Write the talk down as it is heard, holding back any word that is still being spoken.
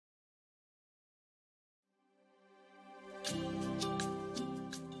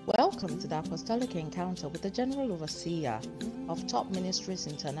Welcome to the Apostolic Encounter with the General Overseer of Top Ministries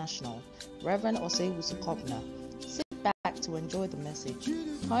International, Reverend Oseiwusu Kobna. Sit back to enjoy the message.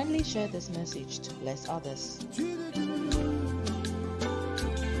 Kindly share this message to bless others.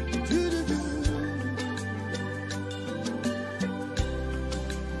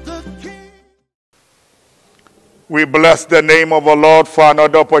 We bless the name of our Lord for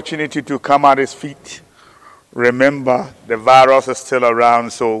another opportunity to come at His feet. Remember, the virus is still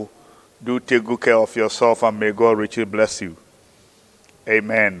around, so do take good care of yourself and may God richly bless you.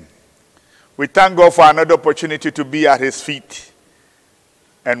 Amen. We thank God for another opportunity to be at His feet,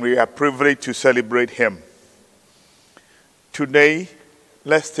 and we are privileged to celebrate Him. Today,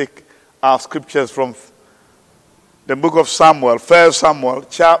 let's take our scriptures from the book of Samuel, 1 Samuel,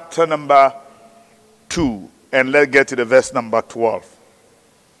 chapter number 2, and let's get to the verse number 12.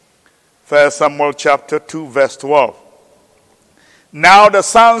 1 Samuel chapter 2, verse 12. Now the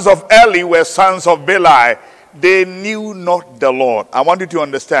sons of Eli were sons of Beli. They knew not the Lord. I want you to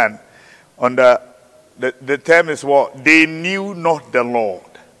understand. The term is what? They knew not the Lord.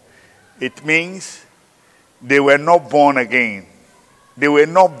 It means they were not born again. They were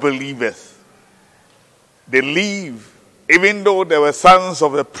not believers. They lived, even though they were sons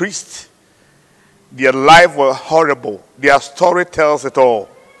of the priest, their life was horrible. Their story tells it all.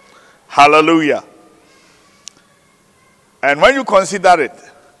 Hallelujah. And when you consider it,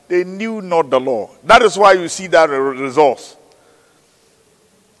 they knew not the Lord. That is why you see that resource.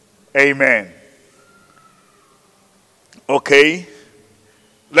 Amen. Okay.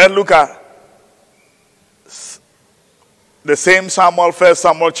 Let's look at the same Samuel, 1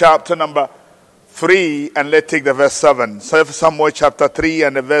 Samuel chapter number 3, and let's take the verse 7. 1 Samuel chapter 3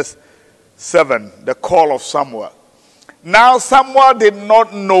 and the verse 7, the call of Samuel. Now Samuel did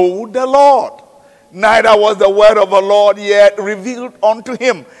not know the Lord, neither was the word of the Lord yet revealed unto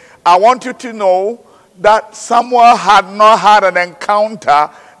him. I want you to know that Samuel had not had an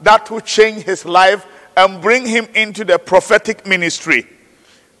encounter that would change his life and bring him into the prophetic ministry.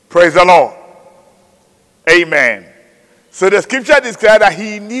 Praise the Lord. Amen. So the scripture describes that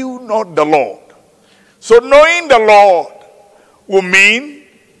he knew not the Lord. So knowing the Lord will mean,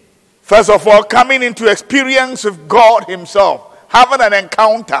 first of all, coming into experience with God Himself, having an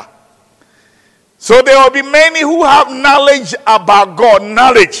encounter. So there will be many who have knowledge about God,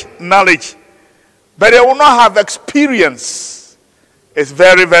 knowledge, but they will not have experience. It's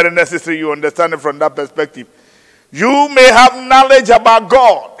very, very necessary you understand it from that perspective. You may have knowledge about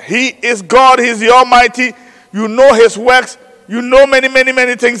God. He is God. He is the Almighty. You know His works. You know many, many,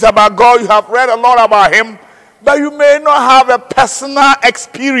 many things about God. You have read a lot about Him, but you may not have a personal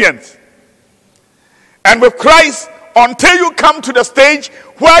experience. And with Christ, until you come to the stage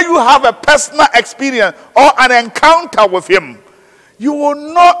where you have a personal experience or an encounter with Him, you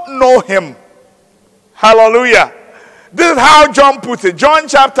will not know Him. Hallelujah. This is how John puts it. John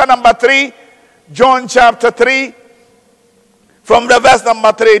chapter number 3. John chapter 3. From the verse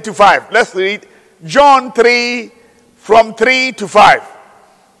number 3 to 5. Let's read. John 3 from 3 to 5.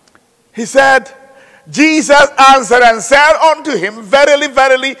 He said, Jesus answered and said unto him, Verily,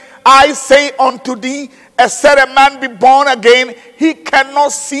 verily, I say unto thee, except a man be born again, he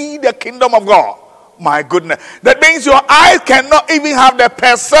cannot see the kingdom of God. My goodness. That means your eyes cannot even have the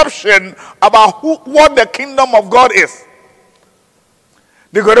perception about what the kingdom of God is.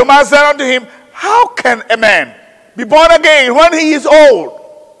 The good man said unto him, how can a man be born again when he is old?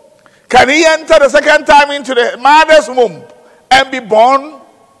 Can he enter the second time into the mother's womb and be born?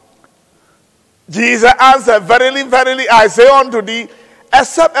 Jesus answered, Verily, verily, I say unto thee,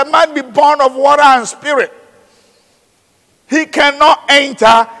 except a man be born of water and spirit, he cannot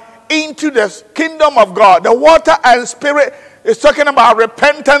enter into the kingdom of God. The water and spirit is talking about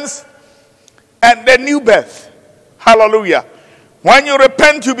repentance and the new birth. Hallelujah. When you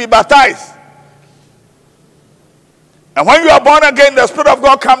repent, you be baptized. And when you are born again, the Spirit of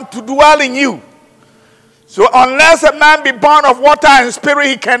God comes to dwell in you. So unless a man be born of water and spirit,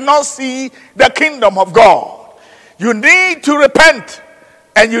 he cannot see the kingdom of God. You need to repent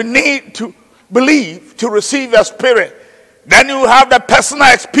and you need to believe to receive the Spirit. Then you have the personal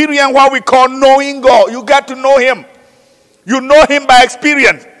experience, what we call knowing God. You get to know Him. You know Him by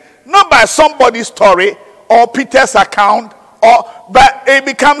experience, not by somebody's story or Peter's account, but it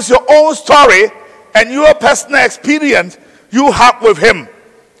becomes your own story and your personal experience you have with Him.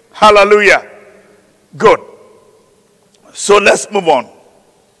 Hallelujah. Good. So let's move on.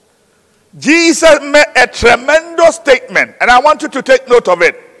 Jesus made a tremendous statement, and I want you to take note of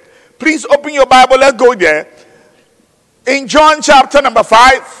it. Please open your Bible. Let's go there. In John chapter number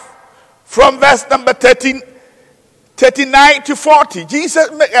 5, from verse number 13 39 to 40, Jesus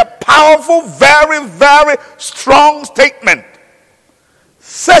made a powerful, very, very strong statement.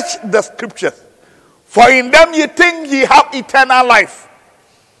 Search the scriptures, for in them ye think ye have eternal life.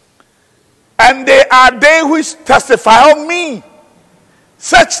 And they are they which testify of me.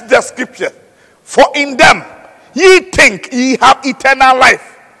 Search the scriptures, for in them ye think ye have eternal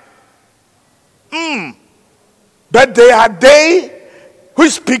life. But they are they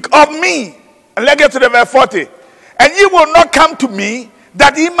which speak of me. And let's get to the verse 40. And ye will not come to me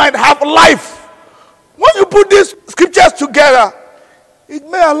that ye might have life. When you put these scriptures together, it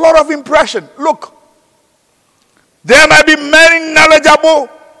made a lot of impression. Look, there might be many knowledgeable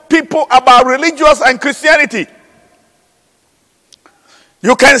people about religious and Christianity.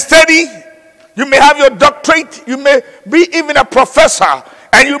 You can study, you may have your doctorate, you may be even a professor,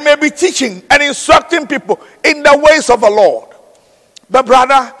 and you may be teaching and instructing people in the ways of the Lord. But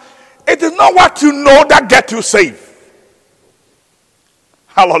brother, it is not what you know that gets you saved.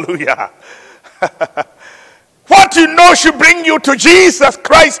 Hallelujah. What you know should bring you to Jesus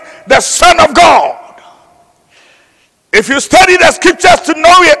Christ, the Son of God. If you study the scriptures to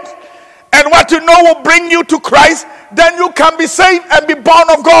know it, and what you know will bring you to Christ, then you can be saved and be born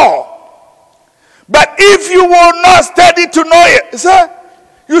of God. But if you will not study to know it, sir,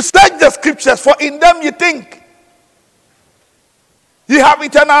 you search the scriptures, for in them you think you have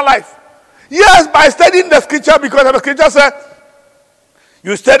eternal life. Yes, by studying the scripture, because the scripture says,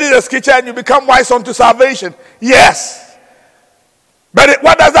 you study the scripture and you become wise unto salvation. Yes. But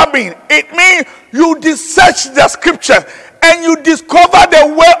what does that mean? It means you search the scripture and you discover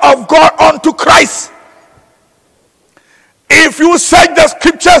the way of God unto Christ. If you search the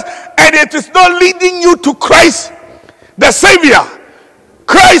scriptures and it is not leading you to Christ, the Savior,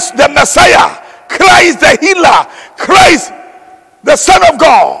 Christ the Messiah, Christ the healer, Christ the Son of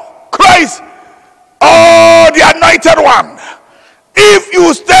God, Christ, the anointed one. If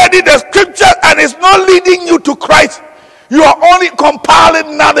you study the scriptures and it's not leading you to Christ, you are only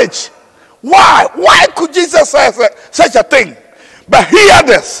compiling knowledge. Why? Why could Jesus say such a thing? But hear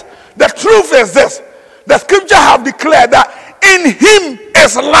this. The truth is this. The scripture have declared that in him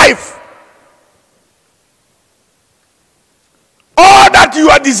is life. All that you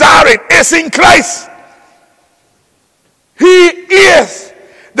are desiring is in Christ. He is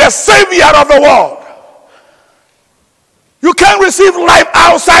the Savior of the world. You can't receive life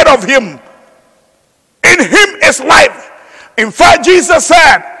outside of him. In him is life. In fact, Jesus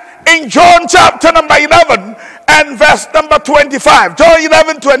said in John chapter number 11 and verse number 25. John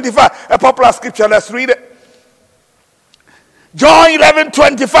 11:25, a popular scripture. Let's read it. John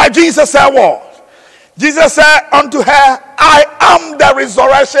 11:25, Jesus said what? Jesus said unto her, I am the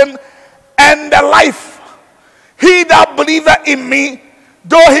resurrection and the life. He that believeth in me,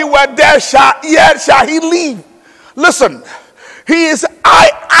 though he were dead, yet shall he live. Listen, he is,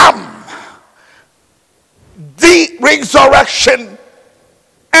 I am the resurrection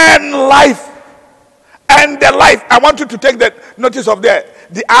and life. And the life, I want you to take the notice of the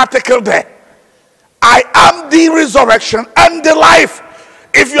article there. I am the resurrection and the life.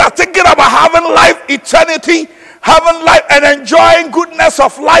 If you are thinking about having life, eternity, having life and enjoying goodness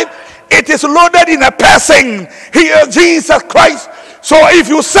of life, it is loaded in a person. He is Jesus Christ. So if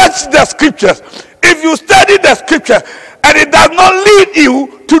you search the scriptures, if you study the scripture and it does not lead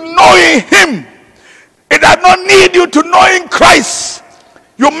you to knowing him, it does not lead you to knowing Christ,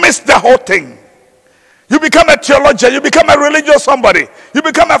 you miss the whole thing. You become a theologian, you become a religious somebody, you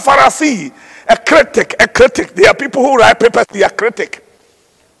become a Pharisee, a critic. There are people who write papers, they are critic.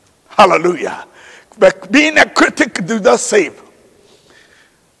 Hallelujah. But being a critic does not save.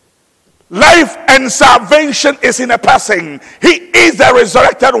 Life and salvation is in a person. He is the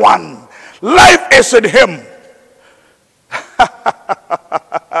resurrected one. Life is in him.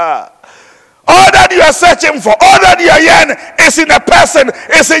 All that you are searching for, all that you are yearning is in a person,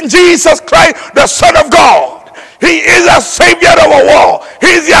 is in Jesus Christ, the Son of God. He is a Savior of the world.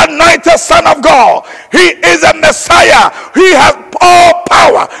 He is the anointed Son of God. He is a Messiah. He has all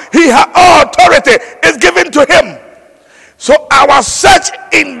power. He has all authority. Is given to him. So our search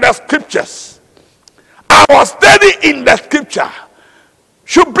in the scriptures, our study in the scripture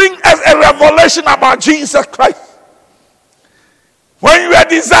should bring us a revelation about Jesus Christ. When you are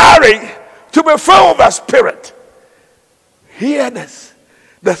desiring to be filled with the Spirit, hear this.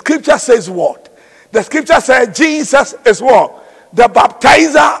 The scripture says what? The scripture says Jesus is what? The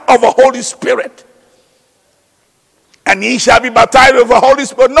baptizer of the Holy Spirit. And ye shall be baptized with the Holy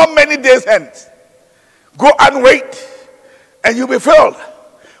Spirit not many days hence. Go and wait, and you'll be filled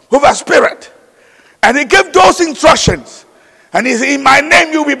with the Spirit. And he gave those instructions. And he said, in my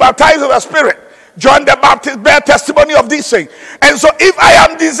name you'll be baptized with the Spirit. John the Baptist bear testimony of these things. And so if I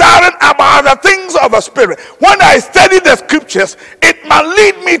am desiring about the things of the Spirit, when I study the scriptures, it might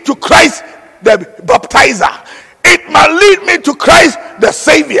lead me to Christ the baptizer. It might lead me to Christ the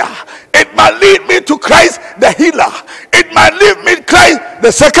Savior. It might lead me to Christ the healer. It might lead me to Christ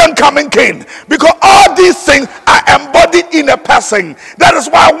the second coming King. Because all these things are embodied in a person. That is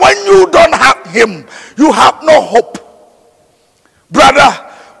why when you don't have him, you have no hope. Brother,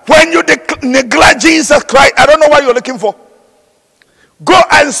 when you neglect Jesus Christ, I don't know what you're looking for. Go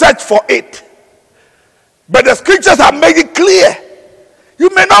and search for it. But the scriptures have made it clear.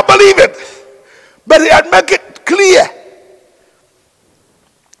 You may not believe it, but they have made it clear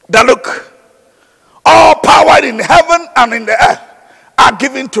that look, all power in heaven and in the earth are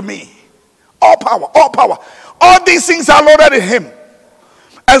given to me. All power, all power. All these things are loaded in him.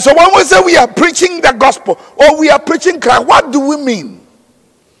 And so when we say we are preaching the gospel or we are preaching Christ, what do we mean?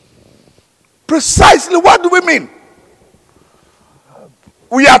 Precisely what do we mean?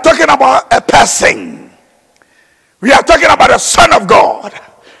 We are talking about a person. We are talking about the Son of God.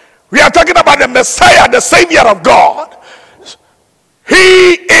 We are talking about the Messiah, the Savior of God. He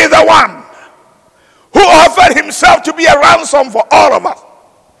is the one who offered himself to be a ransom for all of us.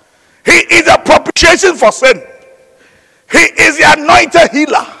 He is a propitiation for sin. He is the anointed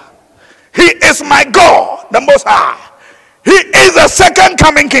healer. He is my God, the Most High. He is the second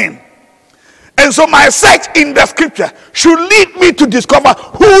coming King. And so my search in the scripture should lead me to discover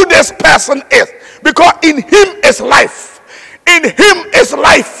who this person is. Because in him is life. In him is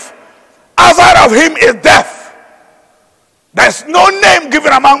life. Outside of him is death. There's no name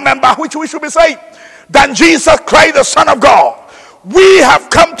given among men by which we should be saved than Jesus Christ, the Son of God. We have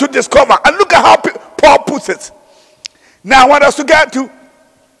come to discover. And look at how Paul puts it. Now I want us to get to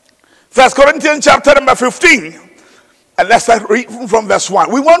 1 Corinthians chapter number 15. And let's read from verse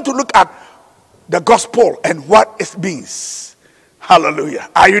 1. We want to look at the gospel and what it means. Hallelujah.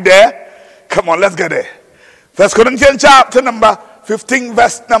 Are you there? Come on, let's get there. 1 Corinthians chapter number 15,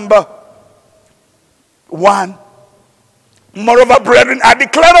 verse number 1. Moreover, brethren, I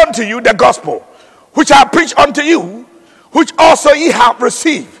declare unto you the gospel, which I preach unto you, which also ye have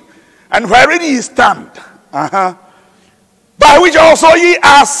received, and wherein ye stand, by which also ye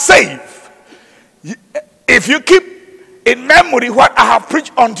are saved, if you keep in memory what I have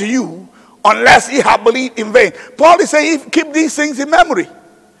preached unto you, unless ye have believed in vain. Paul is saying, keep these things in memory.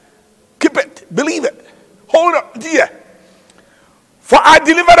 Keep it, believe it, hold on dear. For I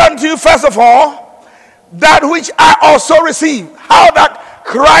delivered unto you first of all that which I also received, how that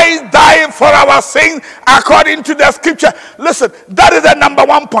Christ died for our sins according to the scripture. Listen, that is the number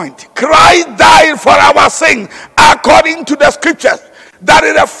one point. Christ died for our sins according to the scriptures. That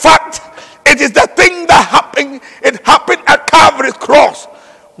is a fact. It is the thing that happened. It happened at Calvary's cross.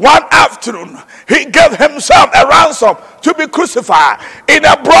 One afternoon, he gave himself a ransom to be crucified in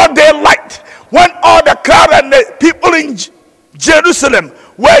a broad daylight, when all the crowd and the people in Jerusalem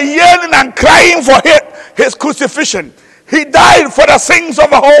were yelling and crying for his crucifixion. He died for the sins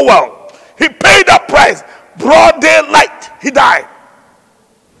of the whole world. He paid that price. Broad daylight, he died.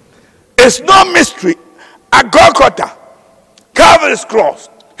 It's no mystery. At Golgotha, Calvary's cross,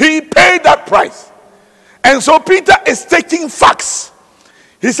 he paid that price. And so Peter is taking facts.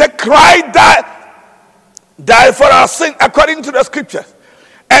 He said, Christ died for our sin according to the scriptures,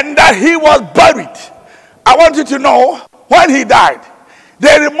 and that he was buried. I want you to know, when he died,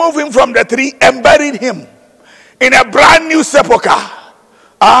 they removed him from the tree and buried him in a brand new sepulchre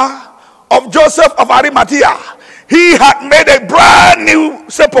of Joseph of Arimathea. He had made a brand new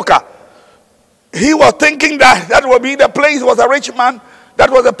sepulchre. He was thinking that would be the place. He was a rich man. That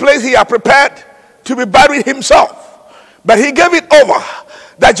was the place he had prepared to be buried himself. But he gave it over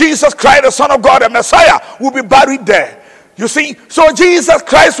that Jesus Christ, the Son of God, the Messiah, will be buried there. You see, so Jesus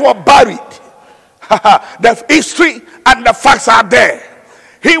Christ was buried. The history and the facts are there.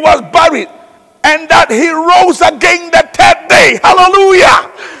 He was buried, and that he rose again the third day. Hallelujah.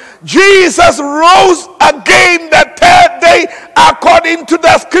 Jesus rose again the third day according to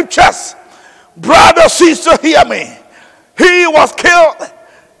the scriptures. Brother, sister, hear me. He was killed.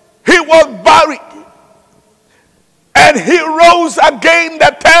 He was buried. And he rose again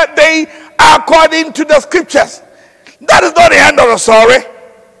the third day according to the scriptures. That is not the end of the story.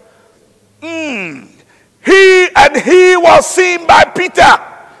 He was seen by Peter.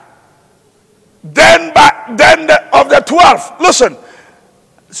 Then of the 12. Listen,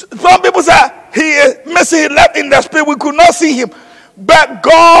 some people say he is missing. He left in the spirit. We could not see him. But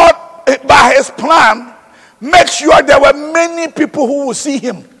God, by his plan, made sure there were many people who would see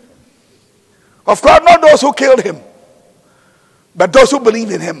him. Of course, not those who killed him, but those who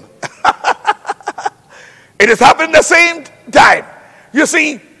believe in him. It is happening the same time. You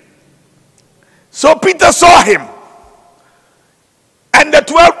see, so Peter saw him, and the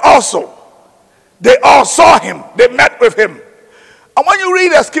 12 also. They all saw him. They met with him. And when you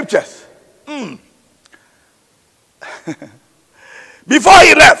read the scriptures, before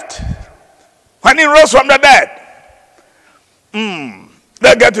he left, when he rose from the dead,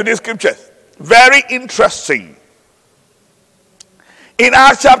 let's get to these scriptures. Very interesting. In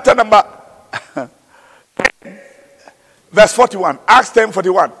Acts chapter number 10, verse 41. Acts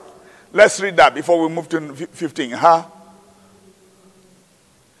 10:41. Let's read that before we move to 15.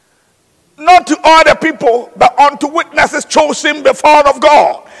 Not to all the people, but unto witnesses chosen before of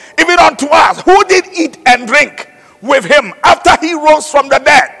God, even unto us, who did eat and drink with him after he rose from the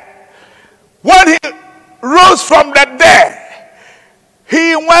dead. When he rose from the dead,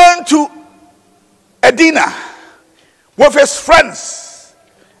 he went to a dinner with his friends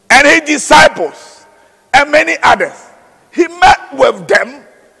and his disciples and many others. He met with them.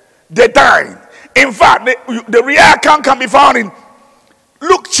 They dined. In fact, the real account can be found in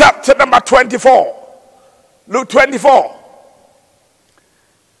Luke chapter number 24. Luke 24.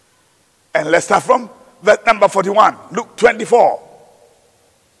 And let's start from verse number 41. Luke 24.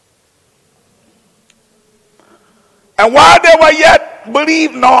 And while they were yet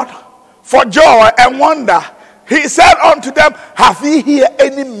believed not for joy and wonder, he said unto them, have ye here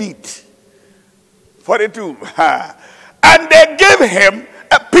any meat? 42. And they gave him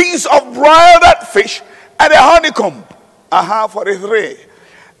a piece of broiled fish and a honeycomb. 43.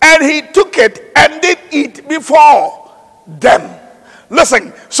 And he took it and did eat before them.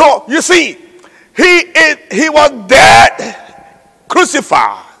 Listen, so you see, he was dead,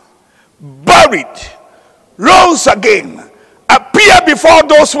 crucified, buried, rose again, appeared before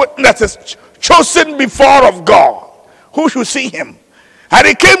those witnesses chosen before of God, who should see him. And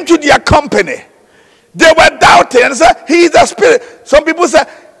he came to their company. They were doubting and said, he is a spirit. Some people say,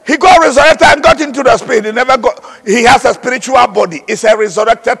 he got resurrected and got into the spirit. He has a spiritual body. It's a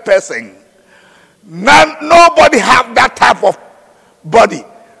resurrected person. Nobody have that type of body.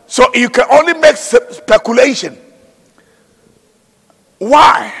 So you can only make speculation.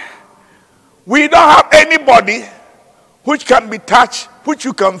 Why? We don't have anybody which can be touched, which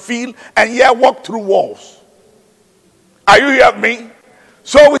you can feel, and yet walk through walls. Are you hearing me?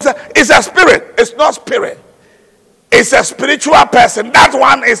 So it's a spirit. It's not spirit. It's a spiritual person. That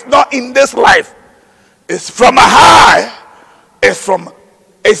one is not in this life. It's from a high.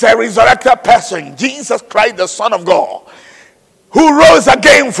 It's a resurrected person. Jesus Christ, the Son of God, who rose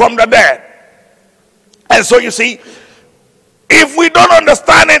again from the dead. And so you see, if we don't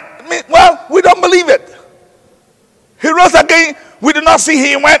understand it, well, we don't believe it. He rose again. We did not see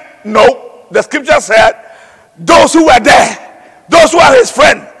him went. No. The scripture said, those who were there, those who are his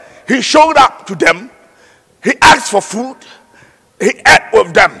friend, he showed up to them. He asked for food. He ate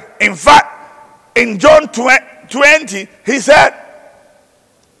with them. In fact, in John 20, he said,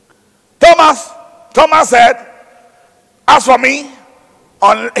 Thomas said, as for me,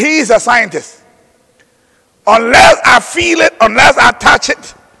 he is a scientist. Unless I feel it, unless I touch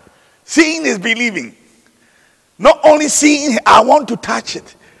it, seeing is believing. Not only seeing, I want to touch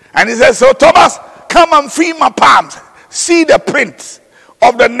it. And he said, so Thomas, come and feel my palms. See the prints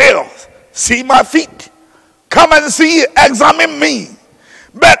of the nails. See my feet. Come and see, examine me.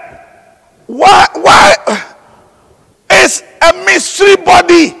 But why? It's a mystery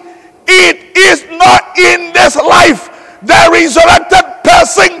body. It is not in this life. The resurrected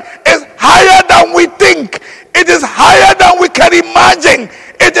person is higher than we think. It is higher than we can imagine.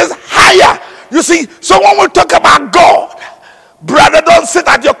 It is higher. You see, so when we talk about God, brother, don't sit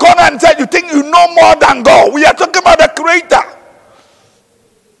at your corner and say you think you know more than God. We are talking about the Creator.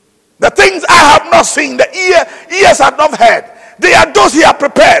 The things I have not seen, the ears have not heard, they are those he has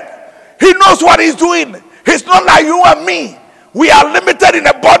prepared. He knows what he's doing. He's not like you and me. We are limited in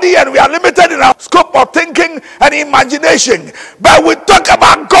the body and we are limited in our scope of thinking and imagination. But we talk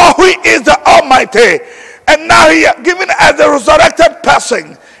about God who is the Almighty. And now he is given as a resurrected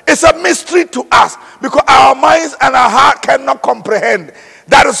person. It's a mystery to us because our minds and our heart cannot comprehend.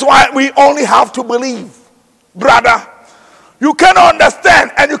 That is why we only have to believe. Brother, you cannot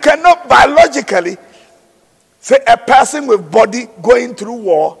understand and you cannot biologically say a person with body going through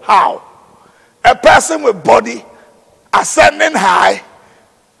war. How? A person with body ascending high.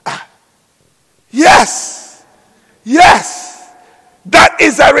 Yes. That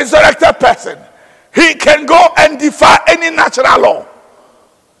is a resurrected person. He can go and defy any natural law.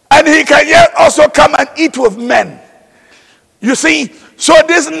 And he can yet also come and eat with men. You see, so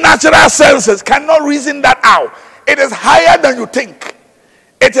these natural senses cannot reason that out. It is higher than you think.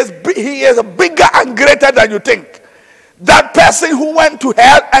 He is bigger and greater than you think. That person who went to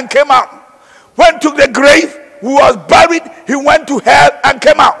hell and came out, went to the grave, who was buried, he went to hell and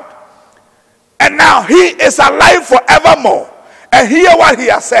came out. And now he is alive forevermore. And hear what he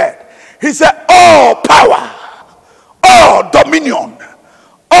has said. He said, all power, all dominion,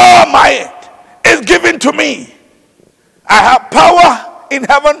 all might is given to me. I have power in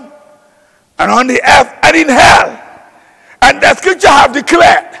heaven and on the earth and in hell. And the scripture have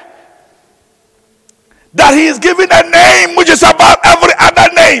declared that he is given a name which is above every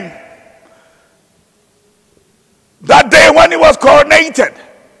other name. That day when he was coronated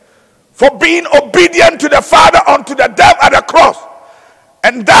for being obedient to the Father unto the death at the cross,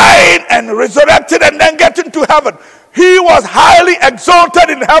 and dying and resurrected and then getting to heaven, he was highly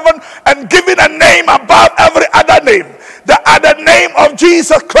exalted in heaven and given a name above every other name. That at the name of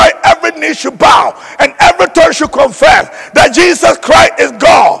Jesus Christ, every knee should bow and every tongue should confess that Jesus Christ is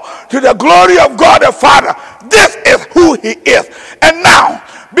God, to the glory of God the Father. This is who he is. And now,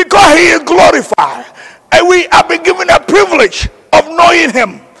 because he is glorified, and we have been given a privilege of knowing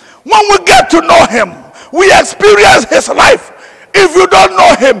him. When we get to know him, we experience his life. If you don't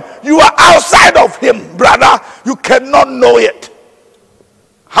know him, you are outside of him, brother. You cannot know it.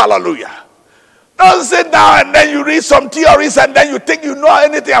 Hallelujah. Don't sit down and then you read some theories and then you think you know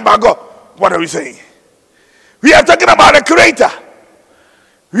anything about God. What are we saying? We are talking about the creator.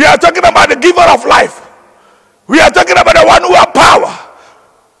 We are talking about the giver of life. We are talking about the one who has power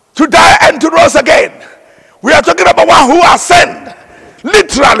to die and to rise again. We are talking about one who ascended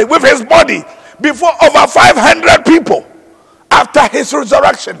literally with his body before over 500 people. After his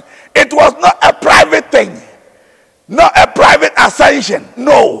resurrection, it was not a private thing, not a private ascension.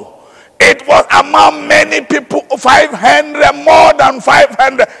 No, it was among many people, 500, more than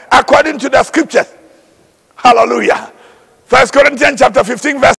 500, according to the scriptures. Hallelujah. 1 Corinthians chapter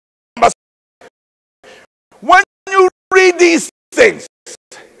 15, verse number 6. When you read these things,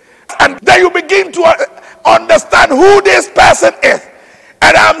 and then you begin to understand who this person is,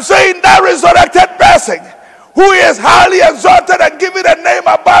 and I'm saying that resurrected person, who is highly exalted and given a name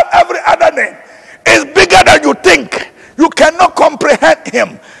above every other name, is bigger than you think. You cannot comprehend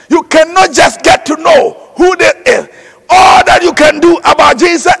him. You cannot just get to know who this is. All that you can do about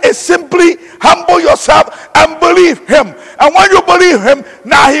Jesus is simply humble yourself and believe him. And when you believe him,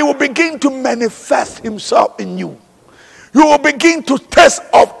 now he will begin to manifest himself in you. You will begin to taste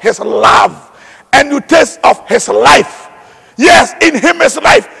of his love and you taste of his life. Yes, in him is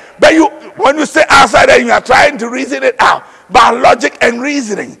life. But when you stay outside and you are trying to reason it out by logic and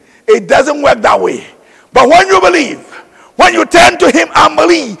reasoning, it doesn't work that way. But when you believe, when you turn to him and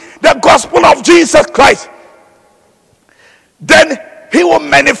believe the gospel of Jesus Christ, then he will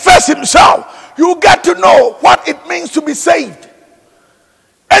manifest himself. You get to know what it means to be saved.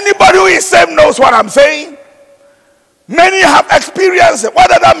 Anybody who is saved knows what I'm saying. Many have experienced it. What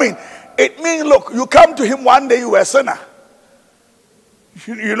does that mean? It means, look, you come to him one day, you were a sinner.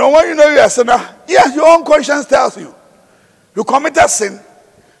 You know when you know you're a sinner? Yes, your own conscience tells you. You committed sin.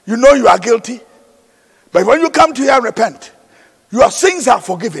 You know you are guilty. But when you come to here and repent, your sins are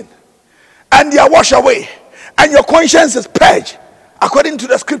forgiven. And they are washed away. And your conscience is purged according to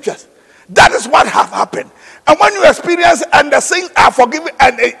the scriptures. That is what has happened. And when you experience and the sins are forgiven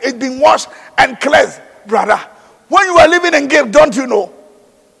and it's been washed and cleansed, brother, when you are living in guilt, don't you know?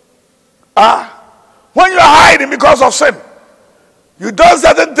 When you are hiding because of sin, you do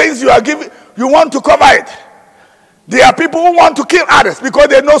certain things you are giving, you want to cover it. There are people who want to kill others because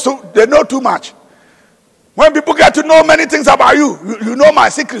they know too much. When people get to know many things about you, you know my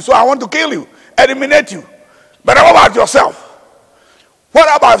secret, so I want to kill you, eliminate you. But what about yourself?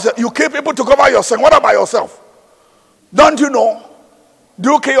 What about yourself? You kill people to cover your sin. What about yourself? Don't you know?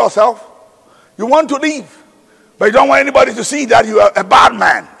 Do you kill yourself? You want to leave, but you don't want anybody to see that you are a bad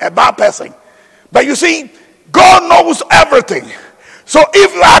man, a bad person. But you see, God knows everything. So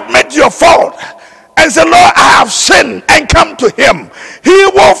if you admit your fault and say, Lord, I have sinned, and come to him, he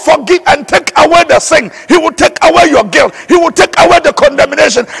will forgive and take away the sin. He will take away your guilt. He will take away the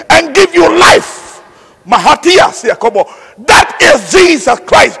condemnation and give you life. Mahatias Yakobo. That is Jesus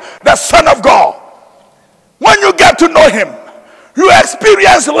Christ, the Son of God. When you get to know him, you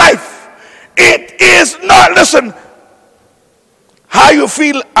experience life. It is not, listen, how you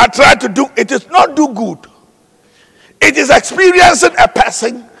feel I try to do, it is not do good. It is experiencing a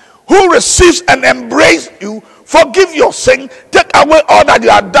person who receives and embraces you, forgive your sin, take away all that you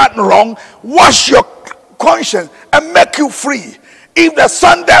have done wrong, wash your conscience, and make you free. If the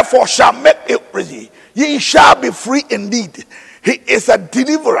Son therefore shall make you free, ye shall be free indeed. He is a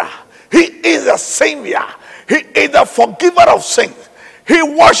deliverer. He is a savior. He is a forgiver of sins. He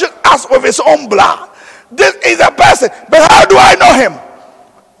washes us with his own blood. This is a person. But how do I know him?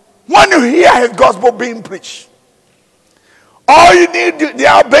 When you hear his gospel being preached, all you need,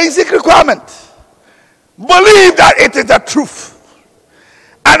 there are basic requirements. Believe that it is the truth.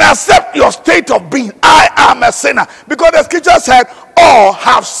 And accept your state of being. I am a sinner. Because the scripture said, all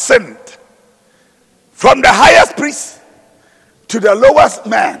have sinned. From the highest priest to the lowest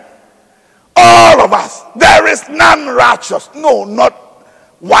man. All of us. There is none righteous. No, not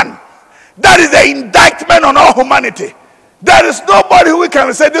one. That is the indictment on all humanity. There is nobody who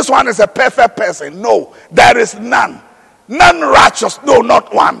can say this one is a perfect person. No, there is none. None righteous. No,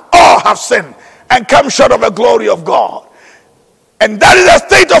 not one. All have sinned and come short of the glory of God. And that is the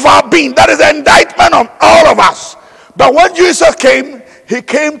state of our being. That is the indictment of all of us. But when Jesus came, he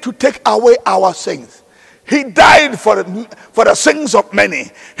came to take away our sins. He died for the sins of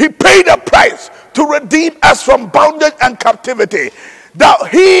many. He paid a price to redeem us from bondage and captivity. That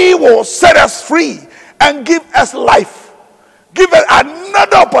he will set us free and give us life. Give us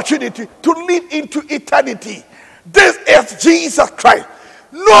another opportunity to live into eternity. This is Jesus Christ.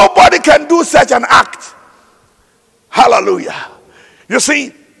 Nobody can do such an act. Hallelujah. You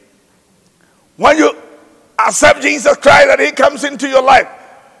see, when you accept Jesus Christ and he comes into your life,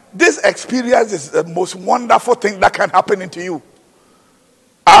 this experience is the most wonderful thing that can happen into you.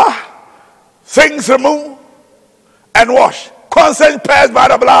 Things removed and washed. Conscience purged by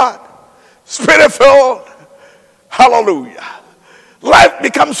the blood. Spirit filled. Hallelujah. Life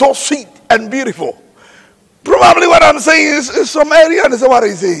becomes so sweet and beautiful. Probably what I'm saying is some area and say, what are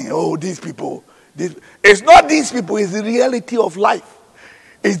you saying? Oh, these people. It's not these people, it's the reality of life.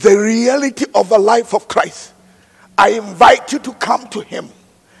 It's the reality of the life of Christ. I invite you to come to him.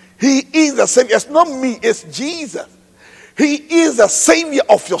 He is the Savior. It's not me, it's Jesus. He is the Savior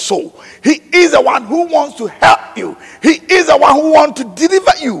of your soul. He is the one who wants to help you. He is the one who wants to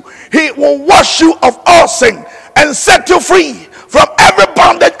deliver you. He will wash you of all sin and set you free from every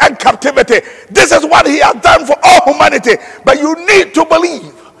bondage and captivity. This is what he has done for all humanity. But you need to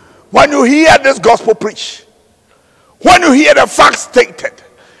believe when you hear this gospel preached, when you hear the facts stated,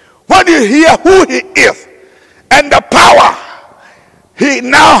 when you hear who he is and the power he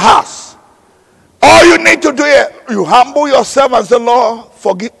now has. All you need to do is you humble yourself and say, Lord,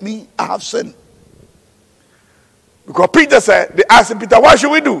 forgive me, I have sinned. Because Peter said, they asked Peter, what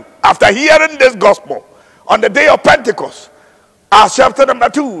should we do? After hearing this gospel on the day of Pentecost, Acts chapter number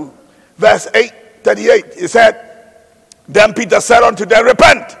 2, verse 38, he said, then Peter said unto them,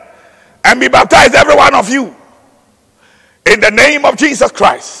 repent and be baptized every one of you in the name of Jesus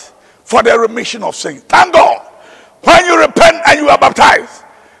Christ for the remission of sins. Thank God. When you repent and you are baptized,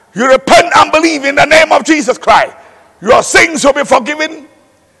 you repent and believe in the name of Jesus Christ, your sins will be forgiven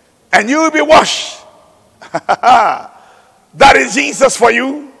and you will be washed. That is Jesus for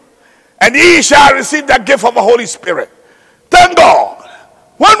you. And ye shall receive the gift of the Holy Spirit. Thank God.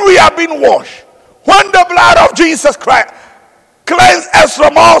 When we have been washed, when the blood of Jesus Christ cleansed us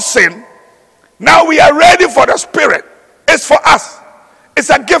from all sin, now we are ready for the Spirit. It's for us. It's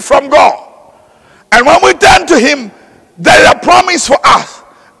a gift from God. And when we turn to him, there is a promise for us,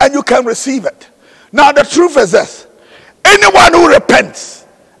 and you can receive it. Now the truth is this: anyone who repents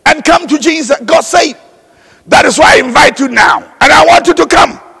and come to Jesus, God saved. That is why I invite you now, and I want you to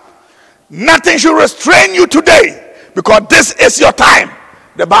come. Nothing should restrain you today, because this is your time.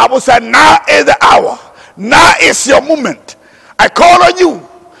 The Bible said, now is the hour. Now is your moment. I call on you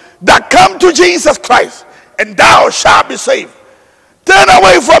that come to Jesus Christ, and thou shalt be saved. Turn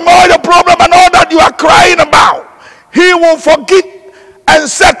away from all the problem and all that you are crying about. He will forgive and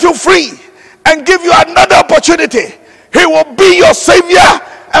set you free and give you another opportunity. He will be your Savior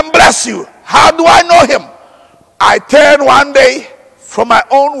and bless you. How do I know him? I turned one day from my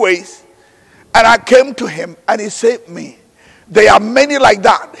own ways and I came to him and he saved me. There are many like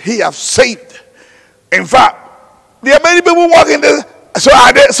that he has saved. In fact, there are many people walking this. So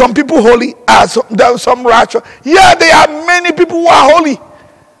are there some people holy? Are some righteous? Yeah, there are many people who are holy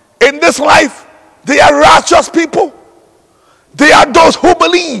in this life. They are righteous people. They are those who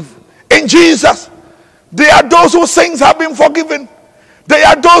believe in Jesus. They are those whose sins have been forgiven. They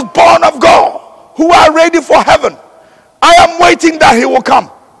are those born of God who are ready for heaven. I am waiting that he will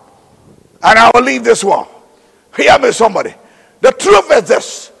come and I will leave this world. Hear me, somebody. The truth is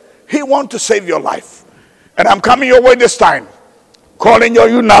this: he wants to save your life, and I'm coming your way this time, calling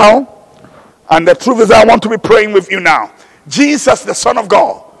you now. And the truth is, I want to be praying with you now. Jesus, the Son of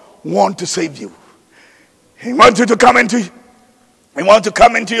God, wants to save you. He wants you to come into. He wants to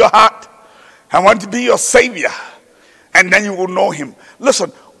come into your heart. I want to be your Savior, and then you will know him.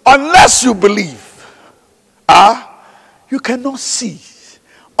 Listen, unless you believe, you cannot see.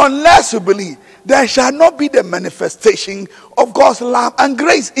 unless you believe, there shall not be the manifestation of God's love and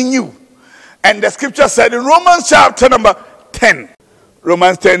grace in you. And the scripture said in Romans chapter number 10,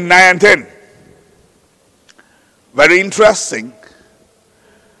 Romans 10, 9 and 10. Very interesting.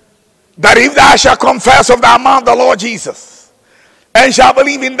 That if thou shalt confess of thy mouth the Lord Jesus, and shalt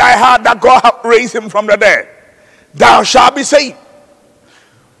believe in thy heart that God hath raised him from the dead, thou shalt be saved.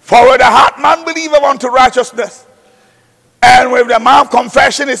 For with the heart man believeth unto righteousness, and with the mouth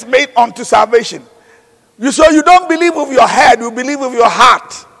confession is made unto salvation. So you don't believe with your head, you believe with your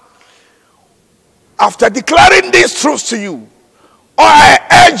heart. After declaring these truths to you, all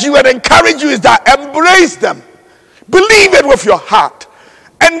I urge you and encourage you is that embrace them. Believe it with your heart.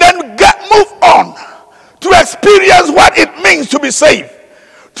 And then move on to experience what it means to be saved.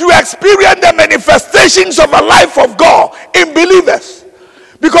 To experience the manifestations of a life of God in believers.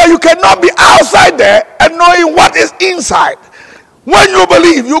 Because you cannot be outside there and knowing what is inside. When you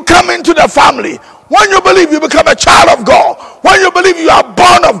believe, you come into the family. When you believe, you become a child of God. When you believe, you are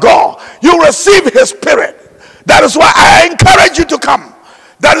born of God. You receive his spirit. That is why I encourage you to come.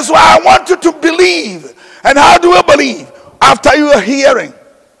 That is why I want you to believe. And how do you believe? After you are hearing.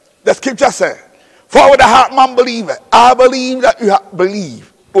 The scripture says, for with the heart man believeth. I believe that you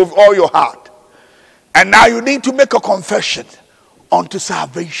believe with all your heart. And now you need to make a confession unto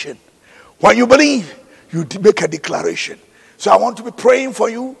salvation. When you believe, you make a declaration. So I want to be praying for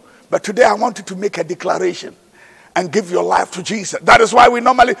you, but today I want you to make a declaration and give your life to Jesus. That is why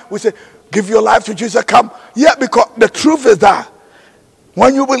we say, give your life to Jesus, come. Yeah, because the truth is that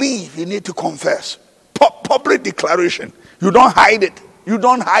when you believe, you need to confess. Public declaration. You don't hide it. You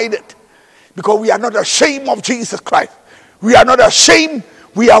don't hide it. Because we are not ashamed of Jesus Christ. We are not ashamed.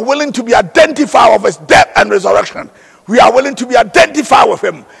 We are willing to be identified of his death and resurrection. We are willing to be identified with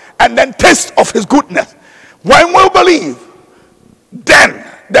him and then taste of his goodness. When we believe, then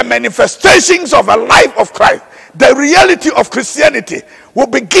the manifestations of a life of Christ, the reality of Christianity will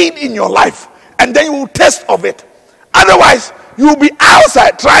begin in your life, and then you will taste of it. Otherwise, you will be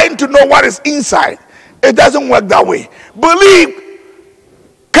outside trying to know what is inside. It doesn't work that way. Believe,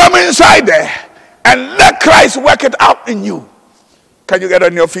 come inside there, and let Christ work it out in you. Can you get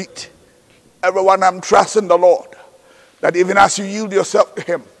on your feet? Everyone, I'm trusting the Lord that even as you yield yourself to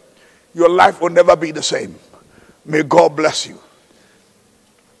him, your life will never be the same. May God bless you.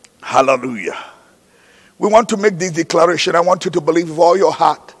 Hallelujah. We want to make this declaration. I want you to believe with all your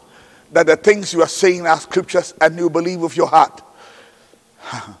heart that the things you are saying are scriptures, and you believe with your heart.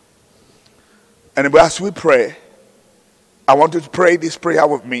 And as we pray, I want you to pray this prayer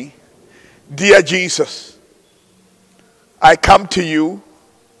with me. Dear Jesus, I come to you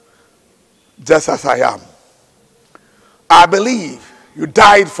just as I am. I believe you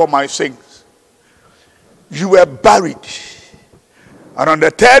died for my sins. You were buried. And on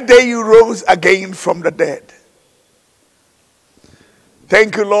the third day you rose again from the dead.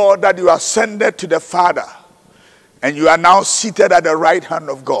 Thank you, Lord, that you ascended to the Father. And you are now seated at the right hand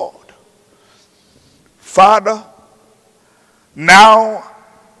of God. Father, now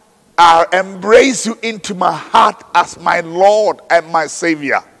I embrace you into my heart as my Lord and my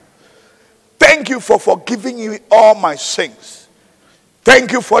Savior. Thank you for forgiving me all my sins.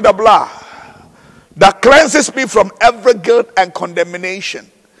 Thank you for the blood that cleanses me from every guilt and condemnation.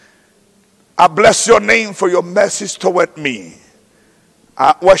 I bless your name for your mercies toward me.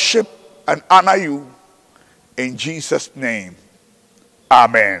 I worship and honor you in Jesus' name.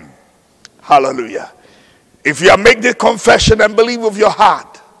 Amen. Hallelujah. If you make this confession and believe with your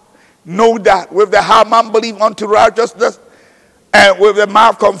heart, know that with the heart man believe unto righteousness, and with the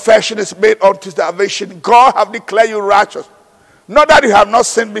mouth confession is made unto salvation. God have declared you righteous. Not that you have not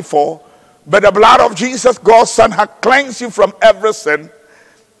sinned before, but the blood of Jesus, God's Son, has cleansed you from every sin.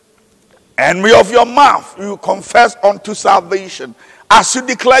 And with your mouth you confess unto salvation. As you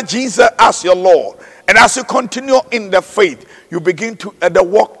declare Jesus as your Lord, and as you continue in the faith, you begin to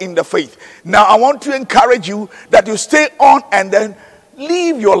walk in the faith. Now I want to encourage you that you stay on and then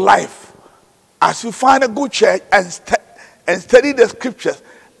live your life. As you find a good church and study the scriptures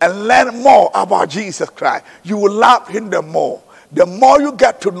and learn more about Jesus Christ, you will love him the more. The more you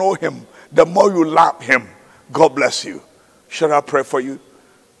get to know him, the more you love him. God bless you. Shall I pray for you?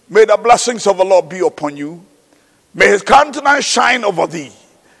 May the blessings of the Lord be upon you. May his countenance shine over thee.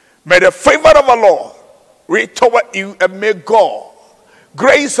 May the favor of the Lord reach toward you, and may God,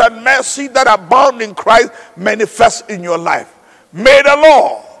 grace and mercy that abound in Christ, manifest in your life. May the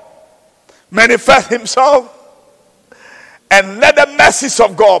Lord manifest himself, and let the mercies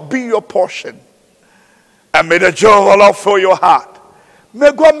of God be your portion. And may the joy of the Lord fill your heart.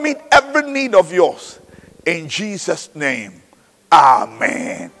 May God meet every need of yours. In Jesus' name,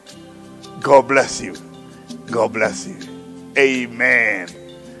 Amen. God bless you. God bless you. Amen.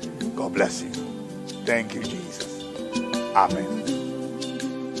 God bless you. Thank you, Jesus. Amen.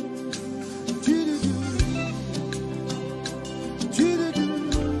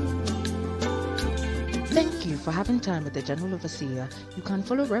 Thank you for having time with the General Overseer. You can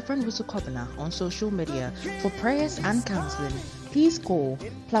follow Reverend Wusu Kobina on social media. For prayers and counseling, please call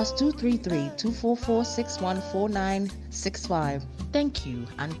 +233 244 614965. Thank you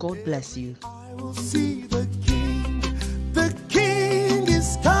and God bless you. I will see the